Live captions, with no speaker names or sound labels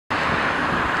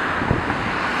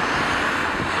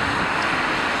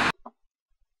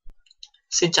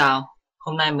Xin chào,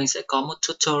 hôm nay mình sẽ có một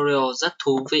tutorial rất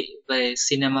thú vị về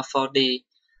Cinema 4D.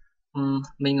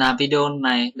 Mình làm video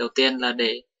này đầu tiên là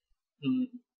để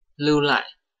lưu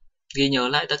lại, ghi nhớ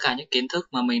lại tất cả những kiến thức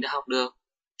mà mình đã học được.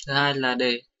 Thứ hai là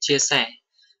để chia sẻ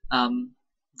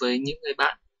với những người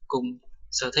bạn cùng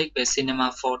sở thích về Cinema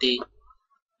 4D.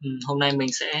 Hôm nay mình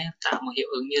sẽ tạo một hiệu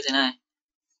ứng như thế này,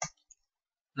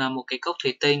 là một cái cốc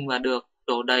thủy tinh và được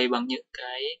đổ đầy bằng những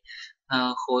cái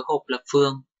khối hộp lập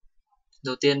phương.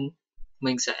 Đầu tiên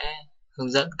mình sẽ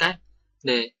hướng dẫn cách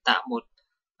để tạo một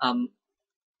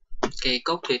cái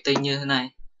cốc thủy tinh như thế này.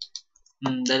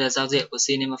 Đây là giao diện của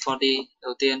Cinema 4D.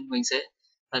 Đầu tiên mình sẽ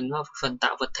ấn vào phần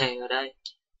tạo vật thể ở đây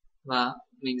và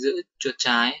mình giữ chuột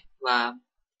trái và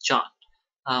chọn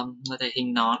vật thể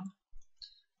hình nón.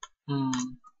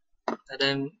 Ở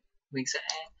đây mình sẽ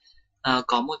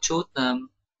có một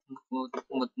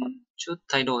chút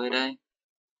thay đổi ở đây.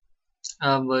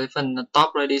 Với phần top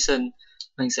radiation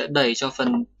mình sẽ đẩy cho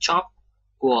phần chop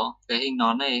của cái hình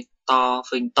nón này to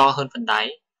hơn phần đáy,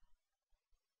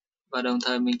 và đồng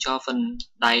thời mình cho phần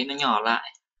đáy nó nhỏ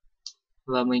lại,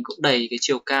 và mình cũng đẩy cái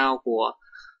chiều cao của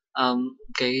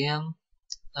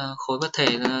khối vật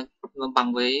thể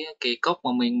bằng với cái cốc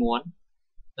mà mình muốn.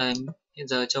 Đây, hiện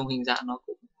giờ trong hình dạng nó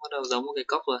cũng bắt đầu giống một cái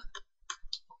cốc rồi.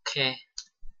 Ok,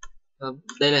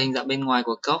 đây là hình dạng bên ngoài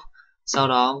của cốc. Sau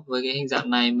đó với cái hình dạng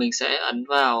này mình sẽ ấn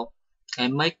vào cái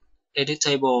make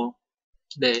editable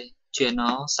để chuyển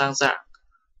nó sang dạng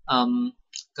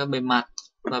các bề mặt,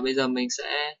 và bây giờ mình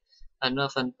sẽ ấn vào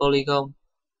phần polygon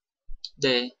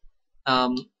để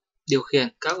điều khiển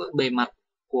các bề mặt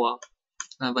của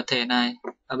vật thể này.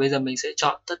 Và bây giờ mình sẽ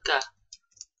chọn tất cả,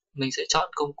 mình sẽ chọn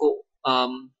công cụ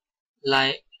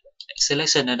Light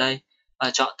Selection ở đây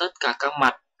và chọn tất cả các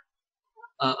mặt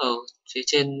ở phía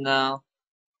trên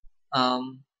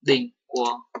đỉnh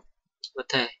của vật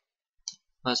thể,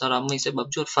 và sau đó mình sẽ bấm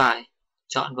chuột phải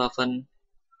chọn vào phần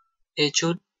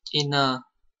Extrude Inner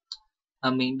và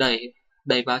mình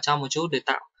đẩy vào trong một chút để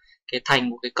tạo cái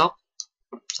thành của cái cốc.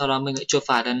 Sau đó mình lại chuột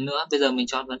phải lần nữa, bây giờ mình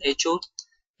chọn phần Extrude.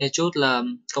 Extrude là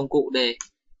công cụ để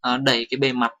đẩy cái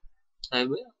bề mặt. Đấy,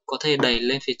 có thể đẩy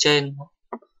lên phía trên,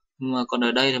 mà còn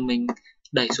ở đây là mình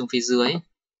đẩy xuống phía dưới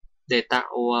để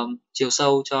tạo chiều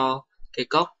sâu cho cái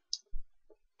cốc.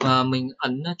 Và mình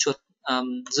ấn chuột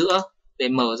giữa để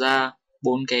mở ra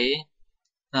 4 cái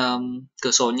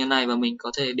cửa sổ như này, và mình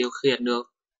có thể điều khiển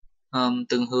được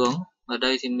từng hướng. Ở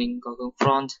đây thì mình có hướng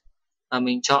front và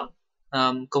mình chọn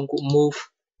công cụ move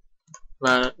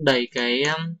và đẩy cái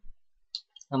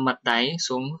mặt đáy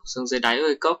xuống dưới đáy của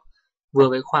cái cốc vừa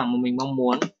với khoảng mà mình mong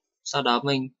muốn. Sau đó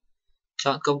mình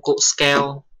chọn công cụ scale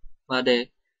và để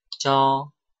cho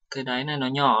cái đáy này nó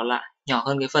nhỏ lại, nhỏ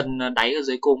hơn cái phần đáy ở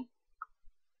dưới cùng.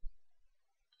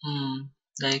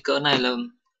 Đây, cỡ này là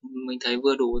mình thấy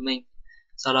vừa đủ với mình.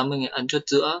 Sau đó mình ấn chuột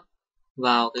giữa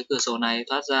vào cái cửa sổ này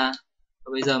thoát ra, và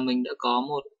bây giờ mình đã có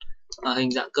một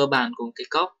hình dạng cơ bản của cái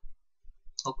cốc.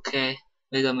 Ok,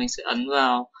 bây giờ mình sẽ ấn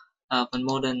vào phần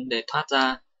modern để thoát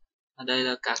ra. Ở đây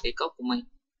là cả cái cốc của mình.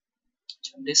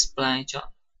 Chọn display,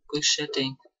 chọn quick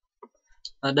setting.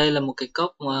 Và đây là một cái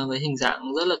cốc với hình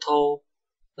dạng rất là thô,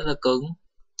 rất là cứng,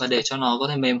 và để cho nó có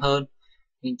thể mềm hơn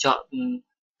mình chọn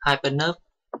hypernerve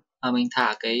và mình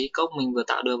thả cái cốc mình vừa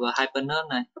tạo được vào hypernerve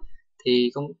này.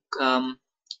 Thì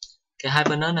cái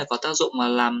hypernerve này có tác dụng là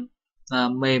làm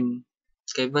mềm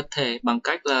cái vật thể bằng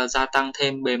cách là gia tăng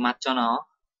thêm bề mặt cho nó.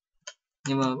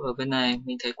 Nhưng mà ở bên này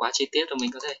mình thấy quá chi tiết rồi,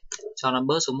 mình có thể cho nó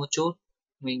bớt xuống một chút.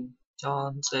 Mình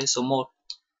cho giấy số 1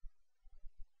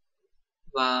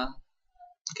 và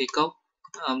cái cốc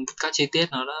các chi tiết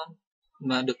nó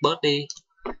đã được bớt đi.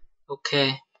 Ok,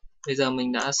 bây giờ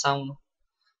mình đã xong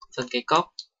phần cái cốc,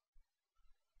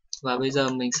 và bây giờ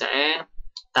mình sẽ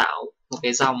tạo một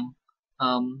cái dòng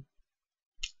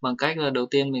bằng cách là đầu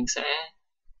tiên mình sẽ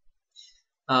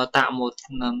tạo một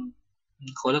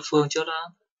khối lập phương trước đó.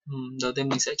 Đầu tiên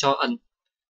mình sẽ cho ẩn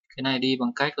cái này đi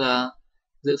bằng cách là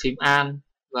giữ phím Alt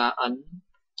và ấn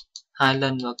 2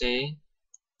 lần vào cái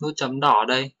nút chấm đỏ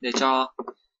đây để cho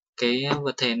cái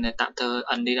vật thể này tạm thời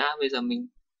ẩn đi đã. Bây giờ mình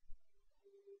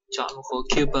chọn một khối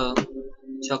cube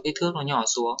cho kích thước nó nhỏ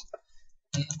xuống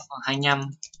khoảng 25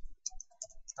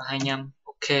 và 25.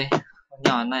 Ok,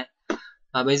 nhỏ này.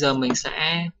 Và bây giờ mình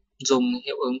sẽ dùng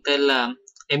hiệu ứng tên là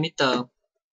Emitter.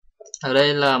 Ở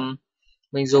đây là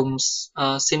mình dùng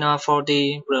Cinema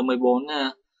 4D R14 nè.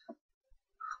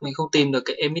 Mình không tìm được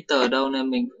cái Emitter ở đâu nên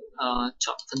mình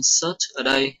chọn phần search ở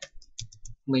đây.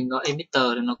 Mình gọi Emitter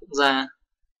thì nó cũng ra.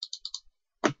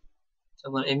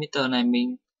 Trong phần Emitter này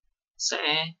mình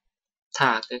sẽ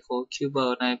thả cái khối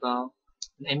cube này vào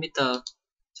phần Emitter.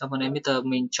 Trong phần Emitter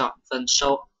mình chọn phần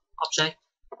Show Object.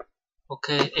 Ok,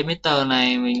 emitter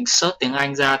này mình search tiếng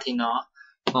Anh ra thì nó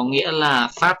có nghĩa là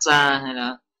phát ra hay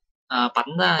là bắn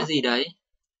ra cái gì đấy.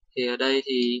 Thì ở đây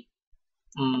thì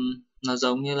nó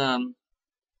giống như là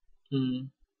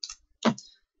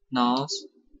nó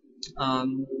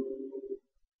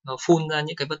nó phun ra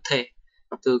những cái vật thể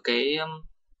từ cái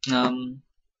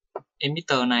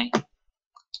emitter này.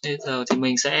 Bây giờ thì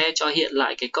mình sẽ cho hiện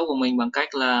lại cái cốc của mình bằng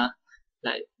cách là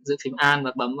lại giữ phím Alt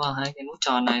và bấm vào hai cái nút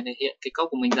tròn này để hiện cái cốc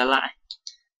của mình ra lại.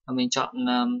 Và mình chọn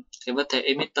cái vật thể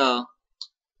emitter,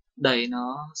 đẩy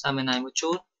nó sang bên này một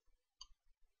chút.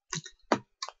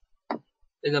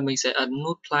 Bây giờ mình sẽ ấn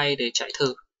nút play để chạy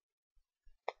thử.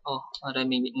 Ở đây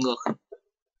mình bị ngược.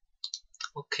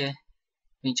 Ok,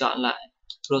 mình chọn lại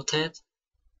rotate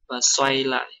và xoay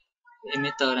lại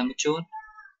emitter này một chút,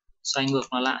 xoay ngược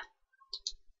nó lại,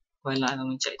 quay lại và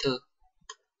mình chạy thử.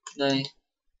 Đây,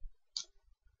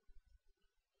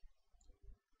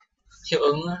 hiệu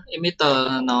ứng emitter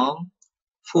nó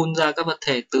phun ra các vật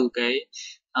thể từ cái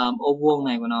ô vuông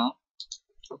này của nó.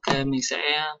 Ok, mình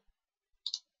sẽ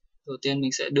đầu tiên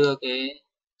mình sẽ đưa cái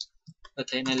vật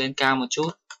thể này lên cao một chút.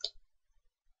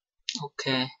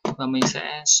 Ok, và mình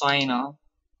sẽ xoay nó.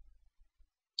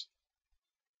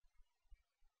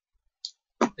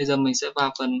 Bây giờ mình sẽ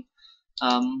vào phần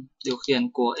điều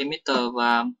khiển của emitter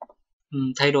và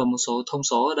thay đổi một số thông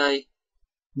số ở đây.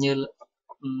 Như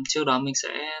trước đó mình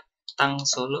sẽ tăng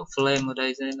số lượng frame ở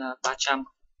đây lên là 300.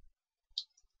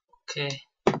 Ok,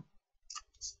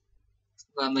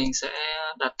 và mình sẽ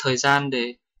đặt thời gian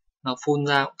để nó phun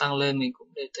ra cũng tăng lên. Mình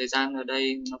cũng để thời gian ở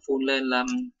đây nó phun lên là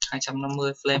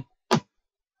 250 frame.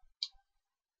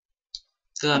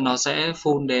 Tức là nó sẽ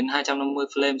phun đến 250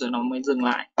 frame rồi nó mới dừng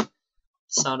lại.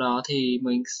 Sau đó thì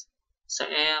mình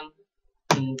sẽ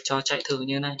cho chạy thử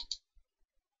như này.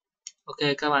 Ok,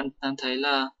 các bạn đang thấy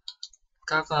là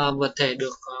các vật thể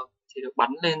chỉ được bắn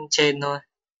lên trên thôi.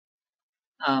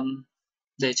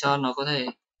 Để cho nó có thể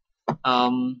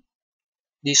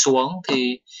đi xuống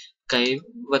thì cái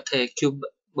vật thể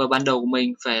cube ban đầu của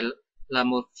mình phải là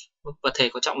một vật thể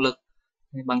có trọng lực.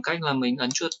 Bằng cách là mình ấn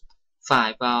chuột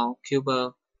phải vào cube,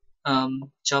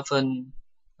 cho phần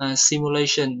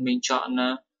simulation mình chọn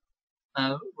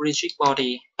rigid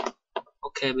body.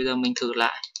 Ok, bây giờ mình thử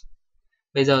lại.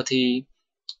 Bây giờ thì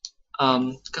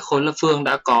các khối lập phương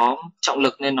đã có trọng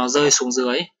lực nên nó rơi xuống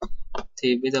dưới.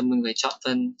 Thì bây giờ mình phải chọn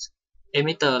phần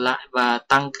emitter lại và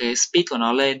tăng cái speed của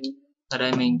nó lên. Ở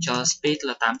đây mình cho speed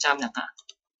là 800 chẳng hạn,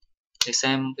 để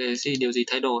xem điều gì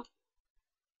thay đổi.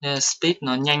 Nên là speed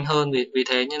nó nhanh hơn, vì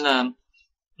thế nên là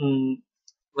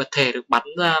vật thể được bắn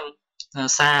ra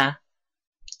xa.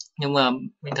 Nhưng mà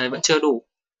mình thấy vẫn chưa đủ,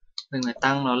 mình phải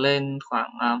tăng nó lên khoảng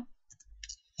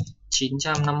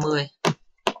 950.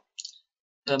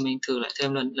 Giờ mình thử lại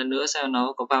thêm lần nữa xem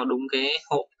nó có vào đúng cái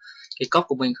cốc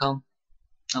của mình không.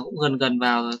 Nó cũng gần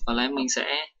vào rồi, có lẽ mình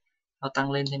sẽ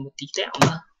tăng lên thêm một tí tẹo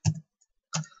nữa.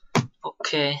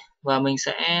 Ok, và mình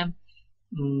sẽ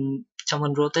trong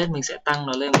phần rotate mình sẽ tăng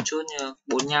nó lên một chút như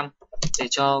 45 để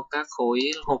cho các khối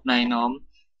hộp này nó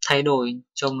thay đổi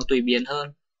trông nó tùy biến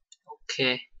hơn. Ok,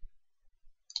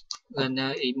 gần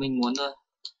ý mình muốn rồi.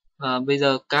 Bây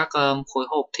giờ các khối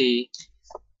hộp thì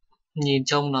nhìn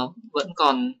trông nó vẫn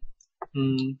còn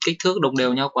kích thước đồng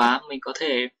đều nhau quá. Mình có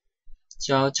thể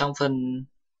cho trong phần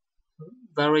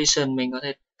variation mình có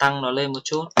thể tăng nó lên một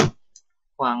chút,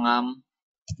 khoảng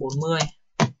 40.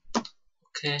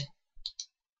 Ok,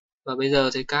 và bây giờ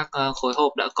thì các khối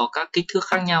hộp đã có các kích thước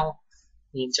khác nhau,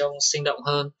 nhìn trông sinh động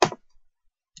hơn.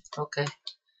 Ok,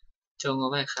 trông có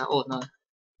vẻ khá ổn rồi.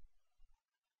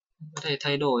 Có thể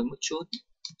thay đổi một chút,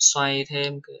 xoay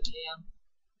thêm cái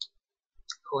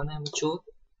khối này một chút,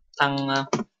 tăng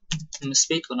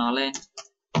speed của nó lên.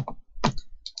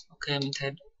 Ok, mình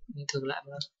thử lại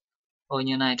nữa. Ôi,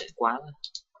 như này đã quá rồi.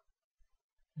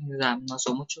 Mình giảm nó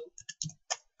xuống một chút,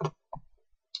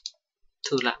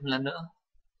 thử lại một lần nữa.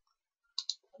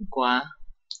 Quá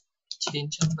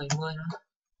 970 nữa.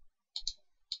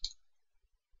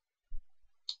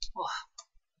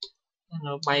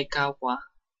 Nó bay cao quá.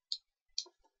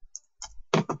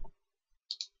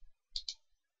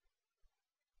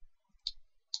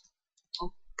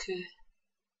 Ok,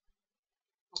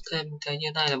 mình thấy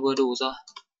như này là vừa đủ rồi.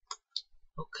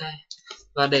 Ok,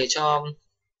 và để cho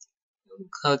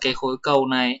cái khối cầu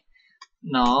này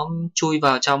nó chui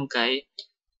vào trong cái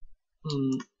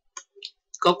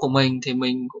cốc của mình thì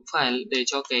mình cũng phải để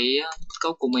cho cái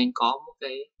cốc của mình có một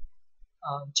cái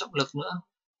trọng lực nữa.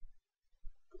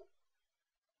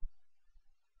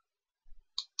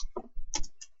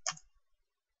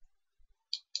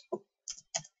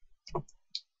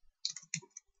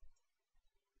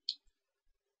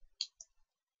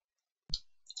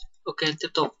 Ok, tiếp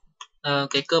tục.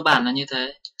 Cái cơ bản là như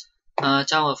thế.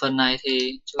 Trong ở phần này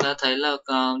thì chúng ta thấy là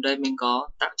đây mình có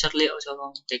tạo chất liệu cho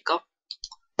cái cốc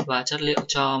và chất liệu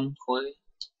cho khối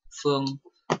phương.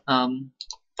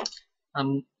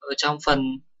 Ở trong phần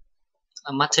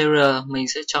material mình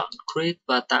sẽ chọn create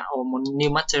và tạo một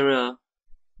new material.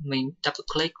 Mình double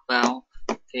click vào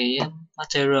cái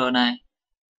material này,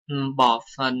 bỏ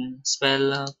phần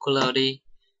specular đi.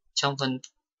 Trong phần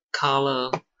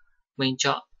color mình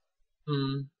chọn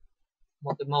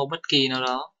một cái màu bất kỳ nào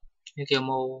đó, như kiểu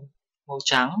màu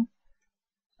trắng.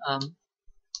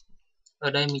 Ở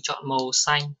đây mình chọn màu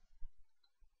xanh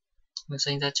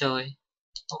da trời.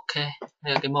 Ok,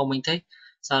 đây là cái màu mình thích.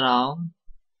 Sau đó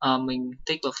mình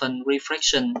tích vào phần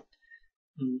reflection.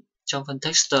 Trong phần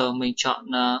texture mình chọn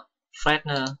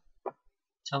freshener.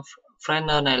 Trong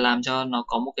freshener này làm cho nó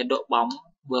có một cái độ bóng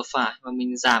vừa phải, và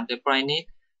mình giảm cái brightness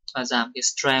và giảm cái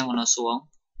strength của nó xuống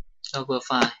cho vừa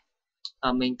phải.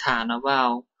 Mình thả nó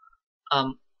vào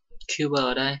cube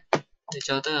ở đây để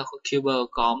cho tất cả cube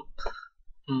có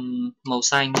màu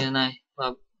xanh như thế này,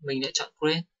 và mình sẽ chọn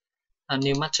create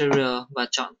new material và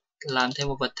chọn làm thêm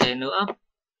một vật thể nữa.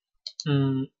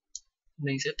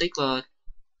 Mình sẽ tích vào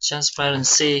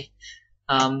transparency.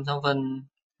 Trong phần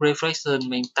reflection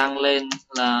mình tăng lên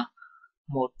là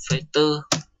 1,4.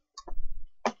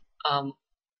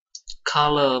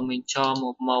 Color mình cho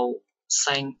một màu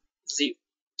xanh dịu,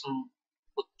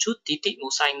 một chút tí tị màu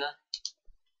xanh nữa,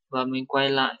 và mình quay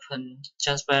lại phần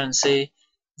transparency,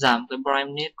 giảm cái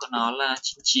brightness của nó là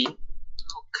 99.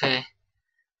 Ok,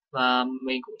 và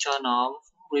mình cũng cho nó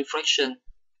reflection,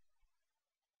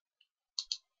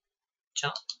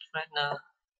 chọn freshener,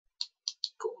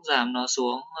 cũng giảm nó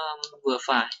xuống vừa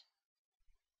phải.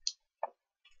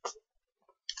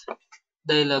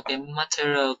 Đây là cái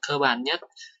material cơ bản nhất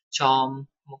cho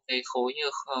một cái khối như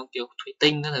kiểu thủy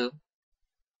tinh các thứ.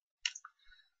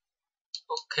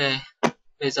 Ok,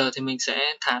 bây giờ thì mình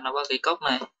sẽ thả nó vào cái cốc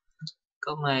này.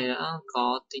 Cốc này đã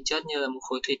có tính chất như là một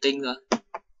khối thủy tinh rồi.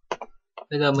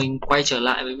 Bây giờ mình quay trở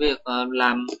lại với việc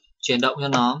làm chuyển động cho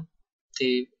nó.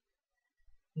 Thì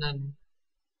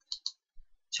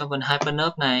trong phần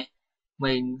Hypernode này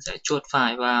mình sẽ chuột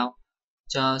phải vào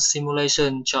cho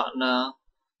Simulation, chọn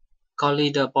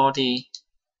Collider Body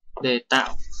để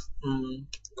tạo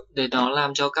để nó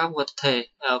làm cho các vật thể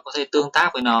có thể tương tác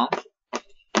với nó.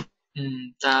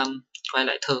 Ta quay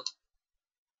lại thử.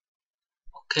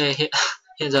 Ok,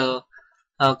 hiện giờ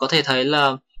có thể thấy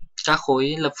là các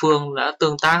khối lập phương đã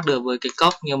tương tác được với cái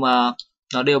cốc, nhưng mà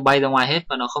nó đều bay ra ngoài hết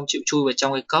và nó không chịu chui vào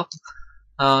trong cái cốc.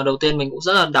 Đầu tiên mình cũng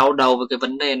rất là đau đầu về cái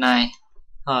vấn đề này.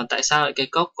 Tại sao lại cái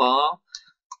cốc có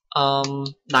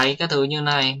đáy các thứ như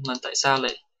này mà tại sao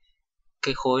lại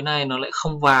cái khối này nó lại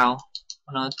không vào,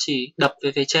 nó chỉ đập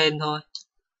về phía trên thôi.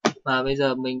 Và bây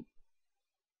giờ mình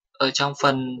ở trong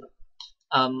phần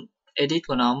edit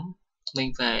của nó,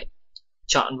 mình phải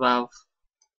chọn vào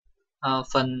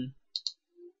phần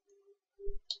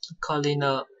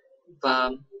collider và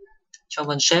trong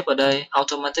phần shape ở đây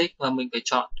automatic, và mình phải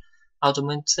chọn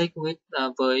automatic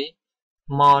with với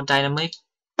more dynamic.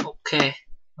 Ok,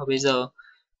 và bây giờ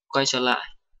quay trở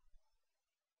lại.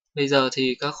 Bây giờ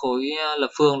thì các khối lập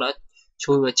phương đã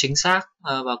chui vào chính xác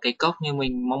vào cái cốc như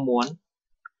mình mong muốn.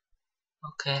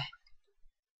 Ok,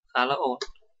 khá là ổn.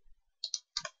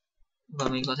 Và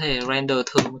mình có thể render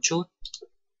thử một chút.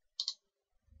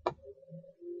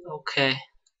 Ok,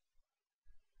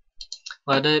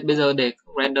 và đây bây giờ để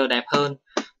render đẹp hơn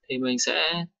thì mình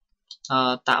sẽ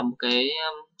tạo một cái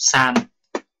sàn,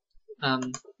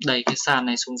 đẩy cái sàn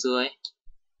này xuống dưới,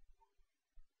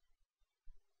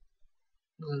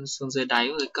 đáy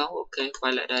của cái cốc. Ok,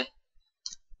 quay lại đây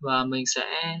và mình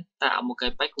sẽ tạo một cái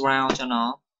background cho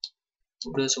nó,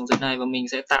 đưa xuống dưới này, và mình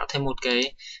sẽ tạo thêm một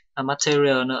cái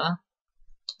material nữa.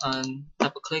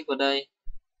 Double click vào đây,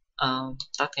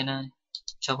 tắt cái này.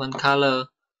 Trong phần color,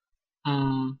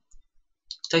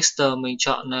 texture mình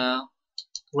chọn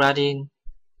gradient,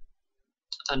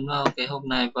 ấn vào cái hộp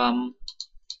này và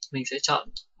mình sẽ chọn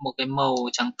một cái màu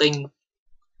trắng tinh,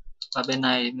 và bên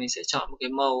này mình sẽ chọn một cái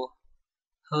màu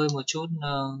hơi một chút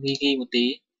ghi một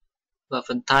tí, và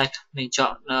phần type mình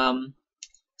chọn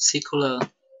circular.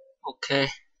 Ok,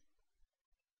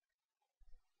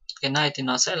 cái này thì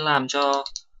nó sẽ làm cho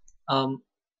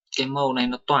cái màu này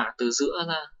nó tỏa từ giữa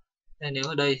ra, nên nếu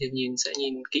ở đây thì sẽ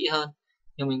nhìn kỹ hơn,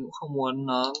 nhưng mình cũng không muốn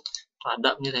nó tỏa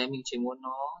đậm như thế, mình chỉ muốn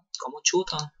nó có một chút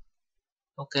thôi.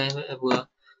 Ok, vậy là vừa.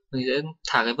 Mình sẽ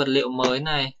thả cái vật liệu mới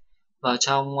này vào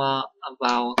trong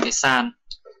vào cái sàn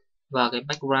và cái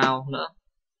background nữa.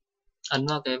 Ấn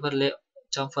vào cái vật liệu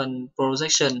trong phần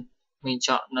projection, mình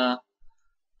chọn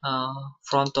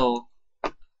frontal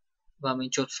và mình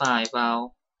chuột phải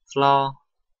vào floor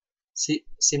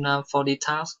Viet Nam 4D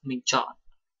task, mình chọn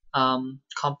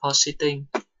compositing,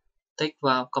 tích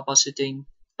vào compositing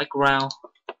background.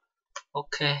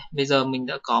 Ok, bây giờ mình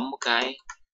đã có một cái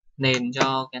nền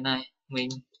cho cái này, mình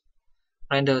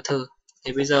render thử.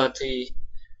 Thì bây giờ thì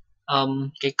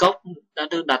cái cốc đã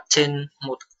được đặt trên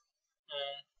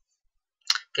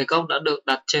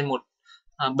một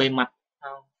bề mặt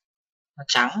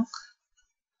trắng.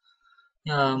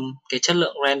 Cái chất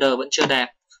lượng render vẫn chưa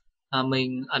đẹp.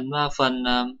 Mình ấn vào phần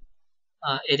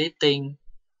edit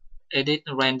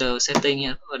render setting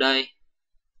ở đây.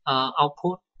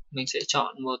 Output mình sẽ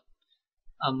chọn một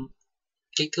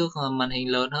kích thước màn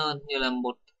hình lớn hơn, như là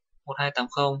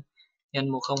 1280 x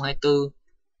 1024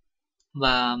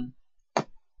 và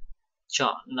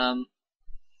chọn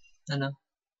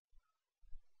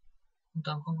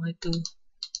 1024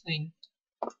 inch.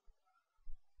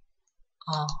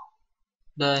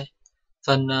 Đây,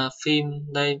 phần phim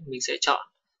đây mình sẽ chọn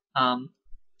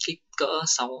kích cỡ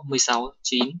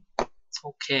 16:9.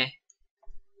 Ok.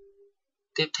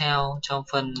 Tiếp theo trong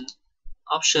phần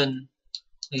option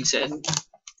mình sẽ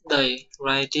đẩy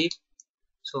right deep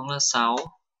xuống là 6,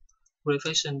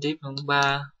 reflection deep là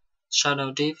 3,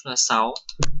 shadow deep là 6.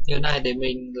 Như này để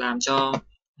mình làm cho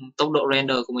tốc độ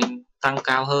render của mình tăng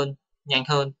cao hơn, nhanh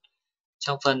hơn.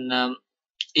 Trong phần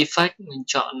effect mình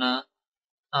chọn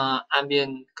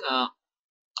ambient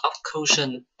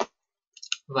occlusion,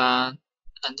 và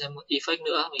ấn thêm một effect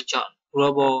nữa mình chọn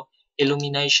global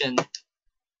illumination.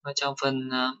 Và trong phần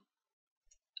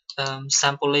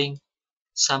sample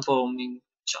mình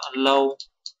chọn low,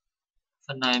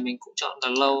 phần này mình cũng chọn là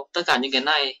low. Tất cả những cái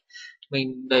này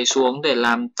mình đẩy xuống để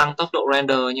làm tăng tốc độ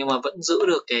render, nhưng mà vẫn giữ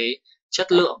được cái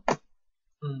chất lượng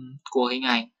của hình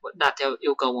ảnh, vẫn đạt theo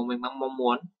yêu cầu của mình mong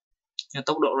muốn, nhưng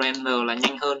tốc độ render là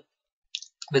nhanh hơn.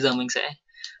 Bây giờ mình sẽ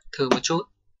thử một chút,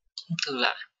 thử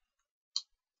lại.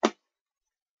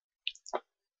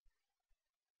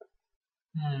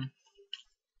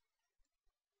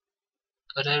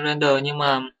 Ở đây render nhưng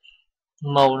mà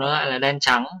màu nó lại là đen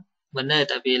trắng. Vấn đề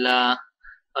tại vì là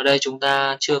ở đây chúng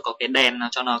ta chưa có cái đèn nào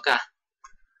cho nó cả.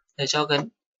 Để cho cái,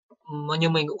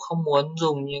 nhưng mình cũng không muốn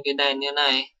dùng những cái đèn như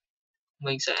này,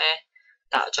 mình sẽ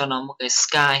tạo cho nó một cái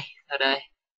sky ở đây,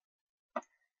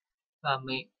 và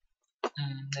mình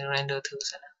render thử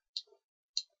xem.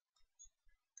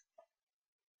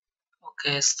 Ok,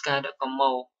 sky đã có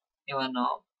màu, nhưng mà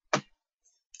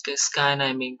cái sky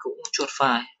này mình cũng chuột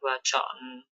phải và chọn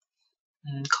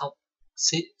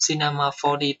Cinema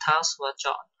 4D task và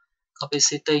chọn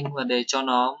compositing, và để cho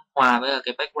nó hòa với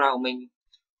cái background của mình,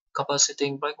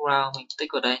 compositing background mình tích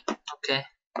vào đây. Ok.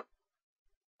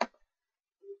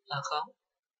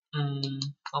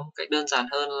 Có một cách đơn giản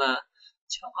hơn là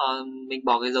mình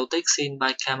bỏ cái dấu tích scene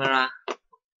by camera.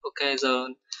 Ok, giờ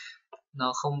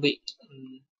nó không bị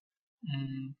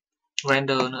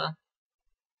render nữa.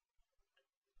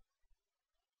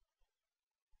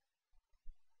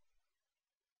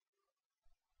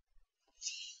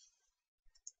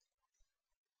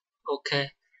 Ok,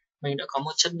 mình đã có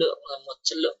một chất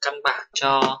lượng căn bản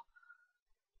cho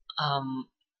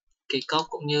cái cốc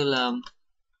cũng như là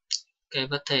cái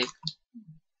vật thể,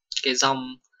 cái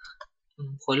dòng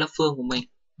khối lập phương của mình.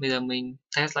 Bây giờ mình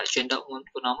test lại chuyển động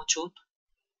của nó một chút.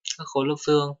 Các khối lập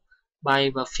phương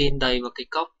bay và phiên đầy vào cái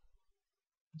cốc,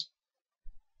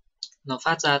 nó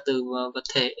phát ra từ vật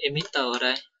thể emitter ở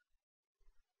đây.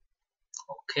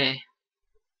 Ok,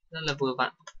 rất là vừa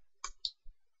vặn.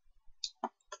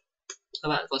 Các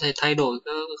bạn có thể thay đổi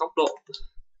các góc độ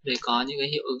để có những cái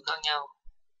hiệu ứng khác nhau.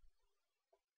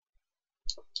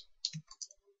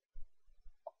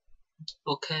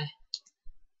 Ok,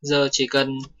 giờ chỉ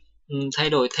cần thay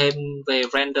đổi thêm về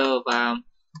render và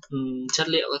chất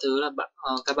liệu các thứ là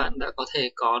các bạn đã có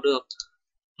thể có được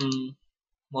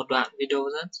một đoạn video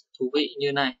rất thú vị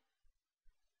như này.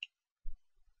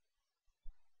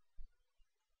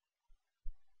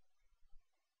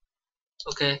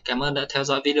 Ok, cảm ơn đã theo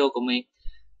dõi video của mình.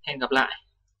 Hẹn gặp lại.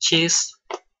 Cheers!